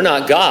they were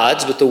not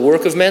gods, but the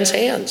work of men's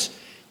hands,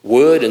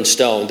 wood and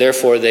stone.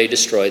 Therefore, they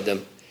destroyed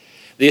them.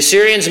 The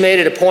Assyrians made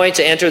it a point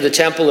to enter the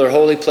temple or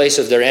holy place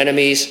of their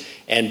enemies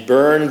and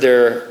burn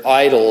their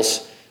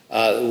idols,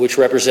 which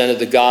represented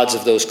the gods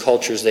of those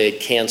cultures they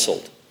had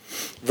canceled.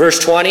 Verse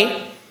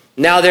 20,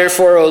 now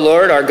therefore, O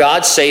Lord, our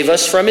God, save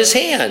us from his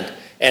hand,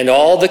 and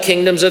all the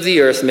kingdoms of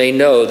the earth may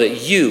know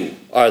that you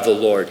are the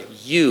Lord.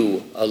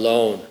 you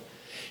alone.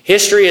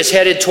 History is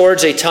headed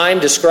towards a time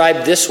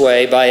described this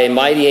way by a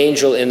mighty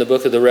angel in the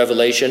book of the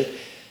Revelation.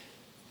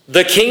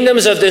 The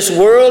kingdoms of this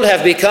world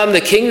have become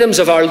the kingdoms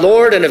of our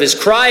Lord and of his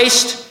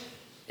Christ,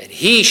 and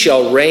he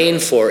shall reign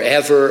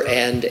forever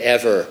and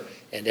ever.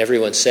 And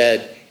everyone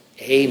said,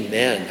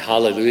 Amen.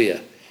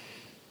 Hallelujah.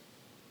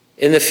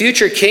 In the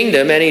future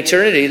kingdom and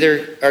eternity,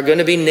 there are going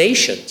to be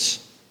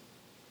nations.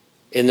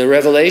 In the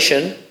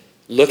Revelation,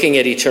 looking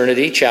at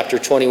eternity, chapter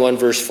 21,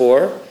 verse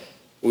 4,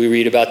 we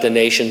read about the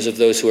nations of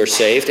those who are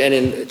saved. And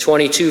in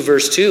 22,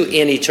 verse 2,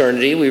 in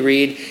eternity, we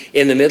read,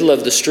 in the middle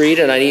of the street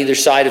and on either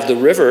side of the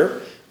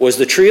river was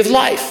the tree of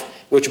life,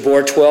 which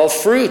bore 12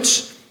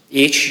 fruits,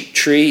 each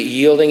tree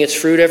yielding its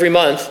fruit every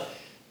month.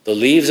 The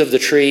leaves of the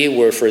tree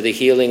were for the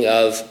healing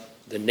of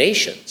the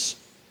nations.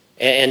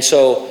 And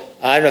so,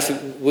 I don't know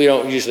if we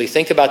don't usually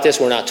think about this.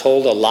 We're not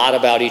told a lot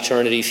about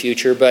eternity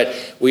future,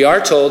 but we are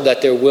told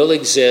that there will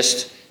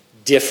exist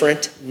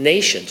different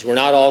nations. We're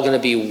not all going to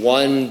be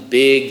one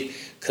big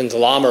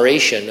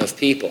conglomeration of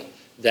people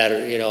that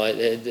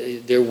are,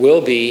 there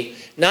will be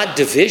not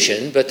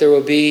division, but there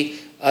will be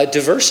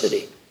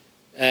diversity.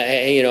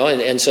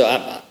 And so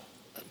I'm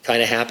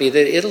kind of happy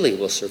that Italy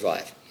will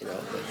survive.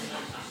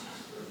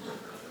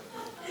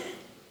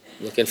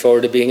 Looking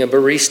forward to being a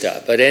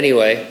barista. But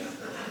anyway,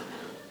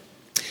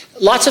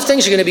 lots of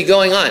things are going to be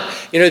going on.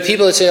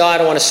 People that say, I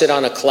don't want to sit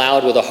on a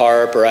cloud with a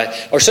harp.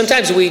 Or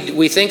sometimes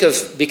we think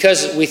of,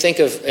 because we think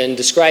of and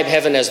describe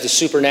heaven as the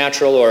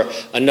supernatural or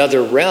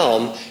another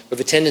realm, we have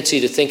a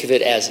tendency to think of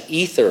it as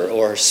ether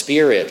or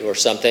spirit or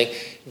something.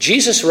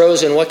 Jesus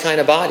rose in what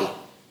kind of body?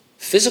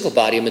 Physical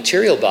body, a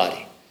material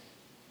body.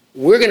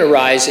 We're going to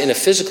rise in a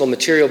physical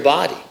material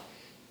body.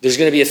 There's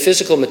going to be a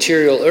physical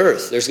material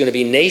earth. There's going to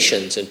be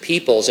nations and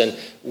peoples, and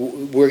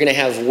we're going to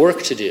have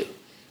work to do.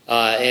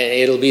 And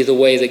it'll be the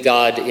way that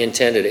God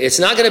intended it. It's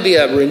not going to be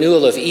a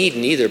renewal of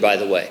Eden either, by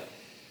the way.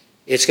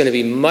 It's going to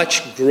be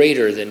much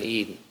greater than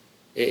Eden.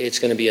 It's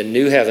going to be a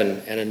new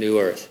heaven and a new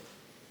earth.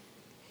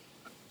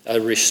 A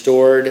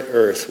restored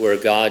earth where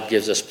God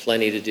gives us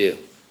plenty to do.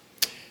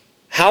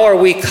 How are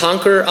we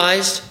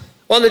conquerized?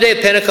 Well, on the day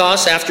of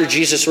Pentecost, after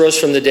Jesus rose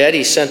from the dead,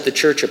 he sent the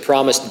church a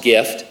promised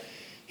gift.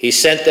 He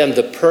sent them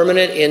the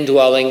permanent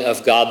indwelling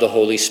of God the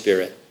Holy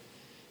Spirit.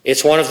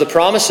 It's one of the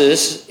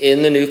promises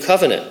in the new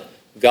covenant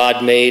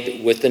God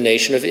made with the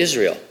nation of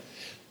Israel.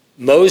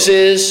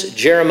 Moses,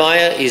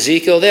 Jeremiah,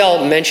 Ezekiel, they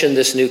all mention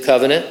this new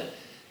covenant.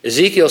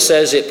 Ezekiel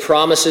says it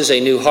promises a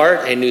new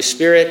heart, a new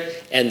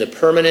spirit, and the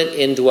permanent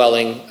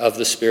indwelling of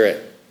the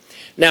Spirit.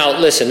 Now,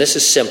 listen, this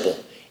is simple.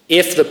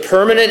 If the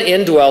permanent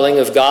indwelling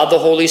of God the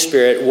Holy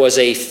Spirit was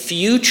a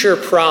future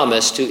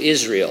promise to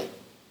Israel,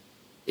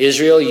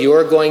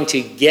 you're going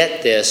to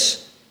get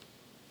this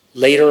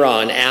later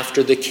on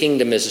after the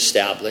kingdom is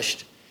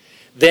established,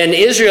 then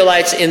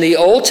Israelites in the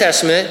Old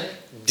Testament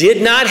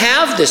did not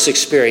have this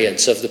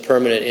experience of the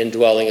permanent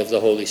indwelling of the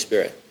Holy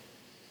Spirit.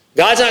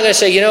 God's not going to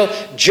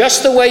say,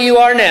 just the way you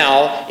are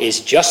now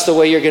is just the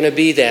way you're going to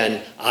be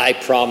then, I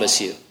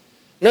promise you.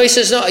 No, he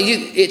says, no,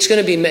 it's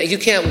going to be, you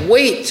can't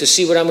wait to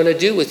see what I'm going to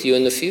do with you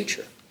in the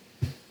future.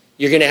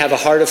 You're going to have a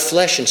heart of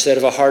flesh instead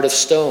of a heart of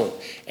stone,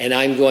 and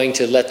I'm going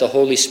to let the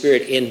Holy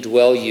Spirit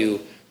indwell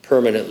you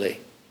permanently.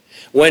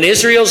 When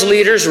Israel's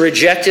leaders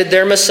rejected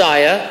their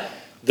Messiah,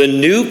 the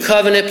new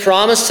covenant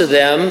promised to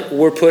them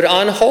were put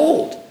on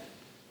hold.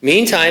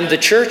 Meantime, the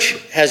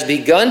church has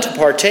begun to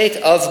partake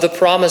of the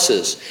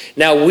promises.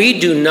 Now, we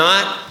do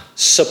not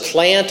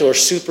supplant or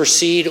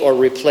supersede or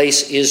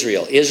replace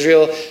Israel.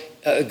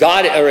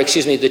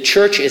 The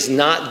church is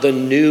not the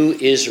new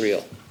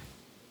Israel.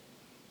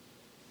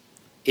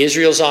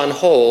 Israel's on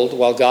hold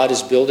while God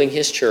is building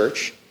his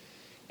church.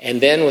 And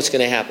then what's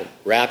going to happen?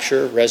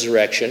 Rapture,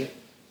 resurrection,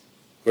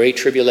 great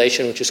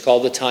tribulation, which is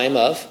called the time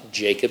of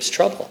Jacob's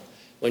trouble,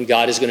 when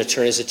God is going to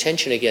turn his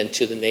attention again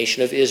to the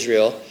nation of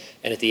Israel.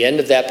 And at the end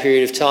of that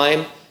period of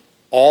time,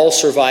 all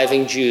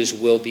surviving Jews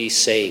will be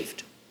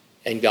saved.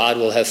 And God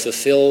will have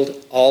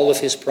fulfilled all of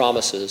his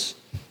promises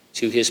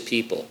to his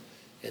people.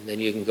 And then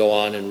you can go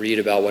on and read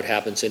about what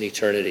happens in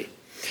eternity.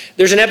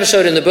 There's an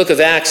episode in the book of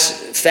Acts,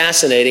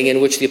 fascinating,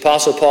 in which the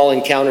Apostle Paul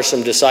encounters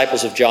some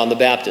disciples of John the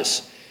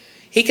Baptist.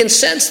 He can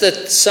sense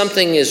that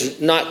something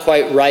is not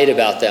quite right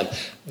about them.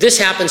 This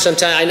happens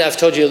sometimes. I've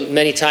told you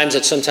many times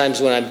that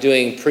sometimes when I'm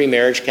doing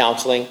pre-marriage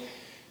counseling,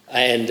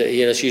 and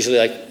it's usually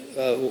like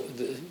a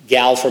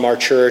gal from our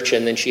church,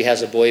 and then she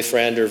has a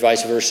boyfriend or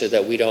vice versa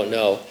that we don't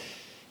know.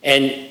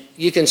 And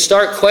you can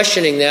start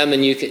questioning them,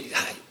 and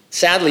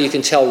sadly, you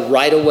can tell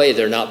right away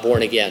they're not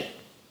born again.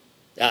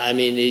 I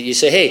mean, you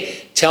say,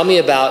 hey, tell me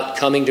about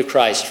coming to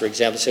Christ, for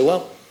example. Say,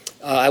 well,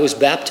 I was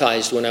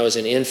baptized when I was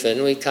an infant,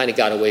 and we kind of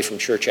got away from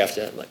church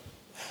after that. I'm like,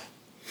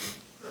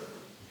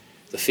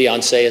 the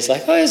fiancé is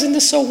like, oh, isn't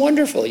this so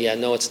wonderful? Yeah,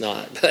 no, it's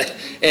not. But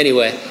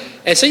anyway,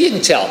 and so you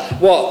can tell.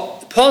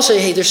 Well, Paul said,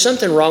 hey, there's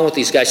something wrong with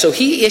these guys. So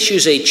he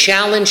issues a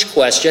challenge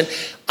question.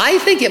 I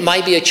think it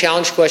might be a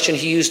challenge question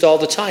he used all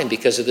the time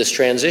because of this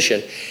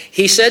transition.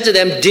 He said to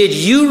them, did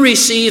you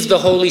receive the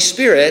Holy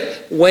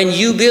Spirit when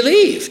you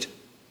believed?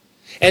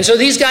 And so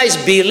these guys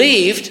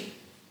believed,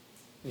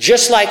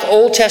 just like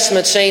Old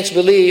Testament saints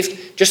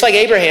believed, just like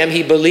Abraham,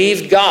 he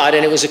believed God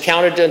and it was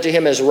accounted unto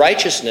him as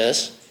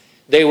righteousness.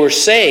 They were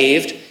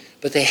saved,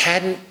 but they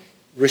hadn't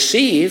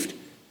received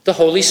the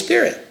Holy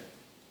Spirit.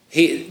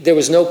 There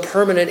was no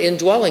permanent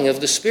indwelling of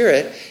the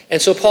Spirit.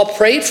 And so Paul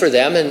prayed for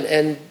them,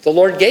 and the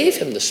Lord gave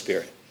him the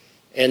Spirit.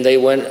 And they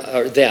went,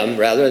 or them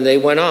rather, and they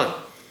went on.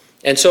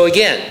 And so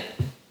again,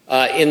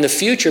 in the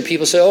future,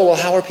 people say, oh, well,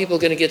 how are people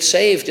going to get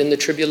saved in the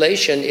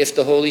tribulation if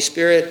the Holy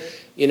Spirit,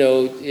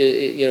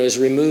 is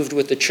removed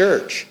with the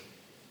church?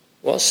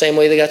 Well, same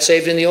way they got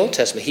saved in the Old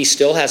Testament. He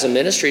still has a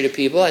ministry to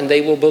people, and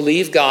they will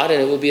believe God,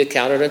 and it will be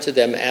accounted unto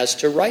them as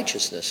to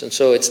righteousness. And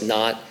so it's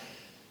not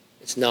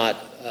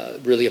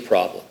really a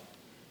problem.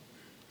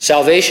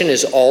 Salvation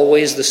is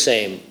always the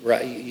same.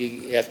 Right?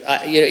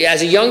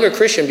 As a younger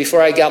Christian,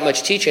 before I got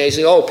much teaching, I used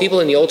to say, oh,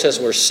 people in the Old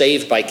Testament were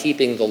saved by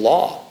keeping the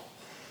law.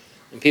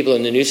 And people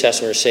in the New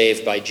Testament are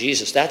saved by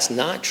Jesus. That's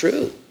not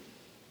true.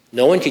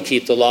 No one could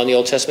keep the law in the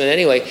Old Testament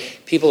anyway.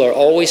 People are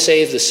always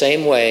saved the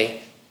same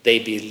way. They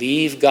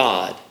believe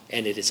God,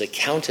 and it is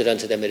accounted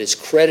unto them. It is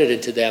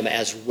credited to them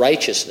as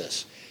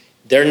righteousness.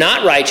 They're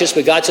not righteous,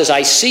 but God says,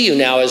 I see you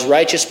now as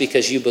righteous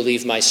because you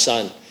believe my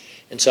Son.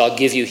 And so I'll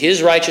give you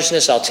his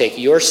righteousness. I'll take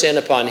your sin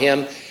upon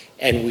him,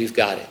 and we've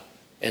got it.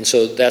 And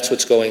so that's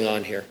what's going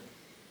on here.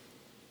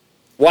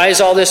 Why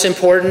is all this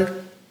important?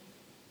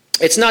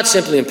 It's not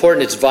simply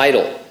important, it's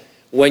vital.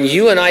 When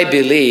you and I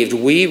believed,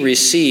 we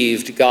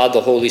received God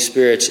the Holy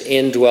Spirit's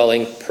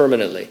indwelling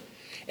permanently.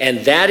 And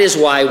that is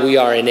why we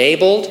are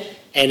enabled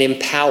and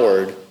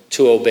empowered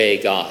to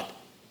obey God.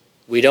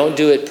 We don't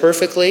do it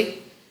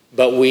perfectly,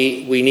 but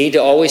we need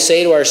to always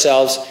say to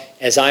ourselves,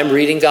 as I'm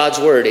reading God's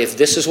Word, if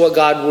this is what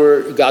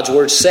God's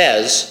Word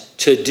says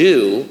to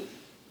do,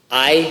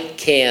 I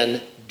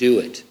can do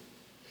it.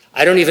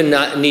 I don't even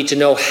need to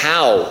know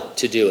how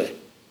to do it,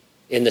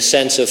 in the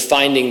sense of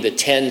finding the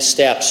 10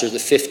 steps or the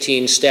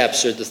 15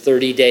 steps or the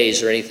 30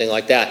 days or anything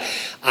like that.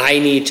 I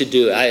need to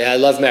do it. I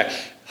love marriage.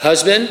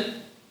 Husband,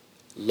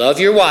 love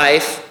your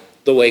wife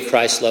the way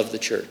Christ loved the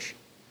church.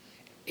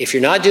 If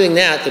you're not doing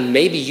that, then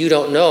maybe you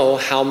don't know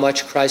how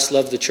much Christ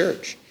loved the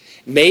church.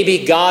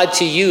 Maybe God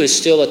to you is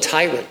still a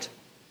tyrant.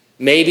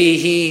 Maybe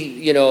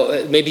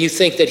maybe you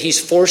think that he's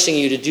forcing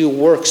you to do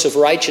works of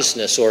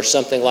righteousness or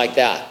something like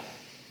that.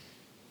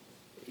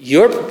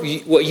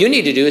 What you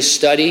need to do is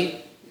study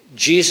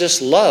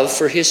Jesus' love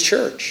for his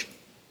church.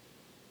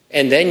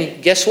 And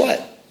then guess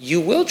what? You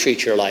will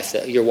treat your wife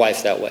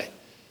that way.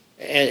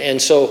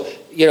 And so,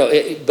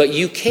 but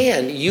you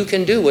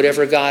can do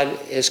whatever God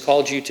has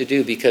called you to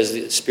do because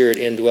the Spirit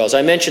indwells.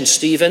 I mentioned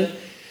Stephen.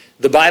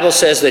 The Bible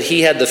says that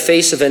he had the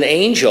face of an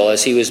angel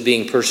as he was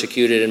being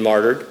persecuted and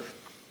martyred.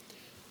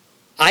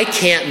 I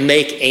can't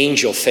make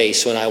angel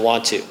face when I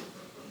want to.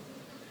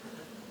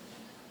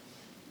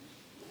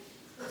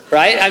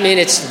 Right? I mean,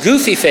 it's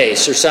goofy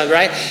face or something,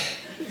 right?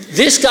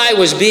 This guy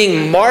was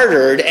being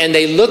martyred, and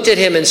they looked at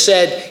him and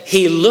said,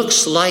 he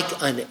looks like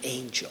an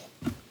angel.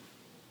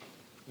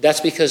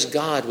 That's because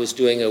God was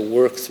doing a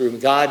work through him.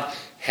 God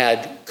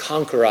had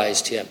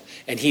conquerized him,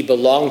 and he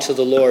belonged to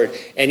the Lord.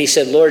 And he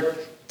said, Lord,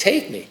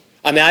 take me.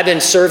 I mean, I've been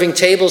serving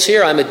tables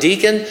here. I'm a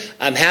deacon.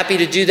 I'm happy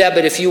to do that.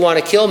 But if you want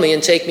to kill me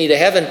and take me to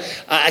heaven,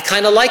 I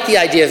kind of like the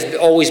idea of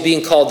always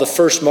being called the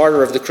first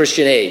martyr of the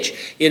Christian age.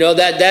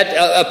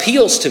 That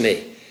appeals to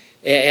me.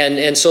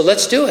 And so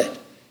let's do it.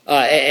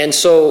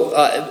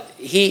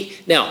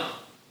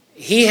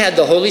 He had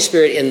the Holy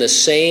Spirit in the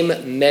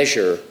same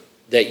measure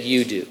that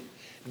you do.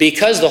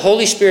 Because the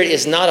Holy Spirit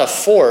is not a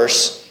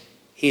force,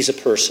 he's a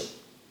person.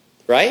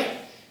 Right?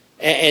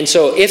 And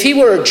so if he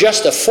were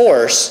just a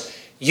force,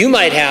 you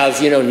might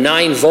have,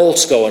 9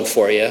 volts going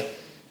for you.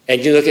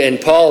 And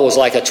Paul was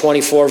like a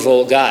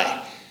 24-volt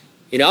guy.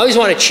 I always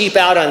want to cheap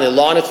out on the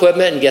lawn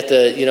equipment and get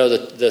the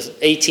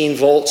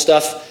 18-volt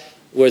stuff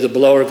where the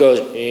blower goes,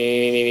 and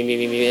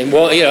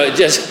it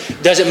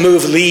just doesn't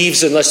move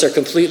leaves unless they're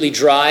completely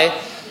dry.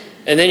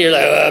 And then you're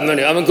like,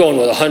 I'm going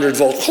with 100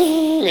 volts,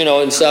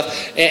 and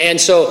stuff. And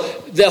so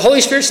the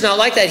Holy Spirit's not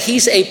like that.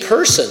 He's a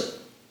person.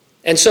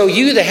 And so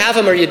you either have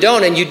him or you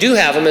don't, and you do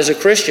have him as a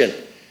Christian.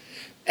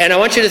 And I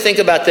want you to think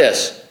about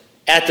this.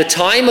 At the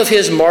time of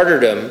his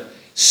martyrdom,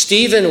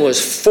 Stephen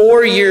was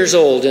 4 years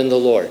old in the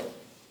Lord.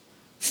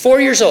 4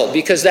 years old,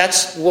 because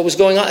that's what was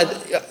going on.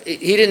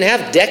 He didn't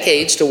have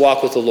decades to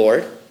walk with the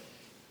Lord.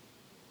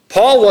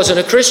 Paul wasn't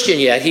a Christian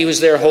yet. He was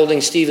there holding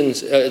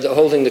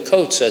the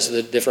coats as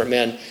the different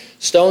men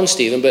stoned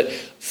Stephen. But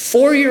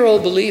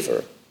 4-year-old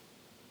believer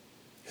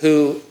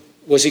who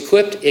was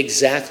equipped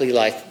exactly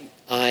like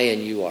I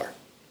and you are.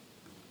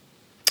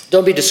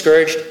 Don't be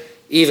discouraged.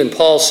 Even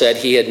Paul said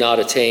he had not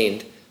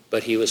attained,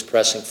 but he was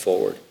pressing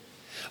forward.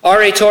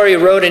 R.A. Torrey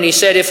wrote, and he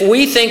said, if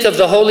we think of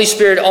the Holy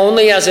Spirit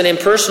only as an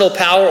impersonal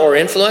power or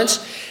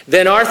influence,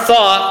 then our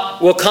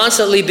thought will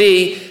constantly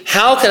be,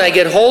 how can I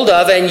get hold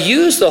of and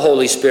use the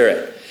Holy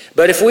Spirit?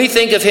 But if we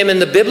think of him in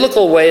the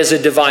biblical way as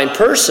a divine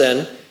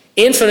person,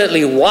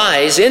 infinitely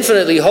wise,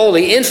 infinitely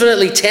holy,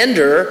 infinitely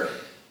tender,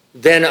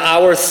 then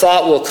our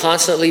thought will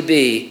constantly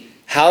be,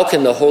 how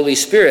can the Holy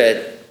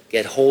Spirit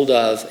get hold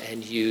of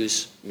and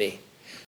use me?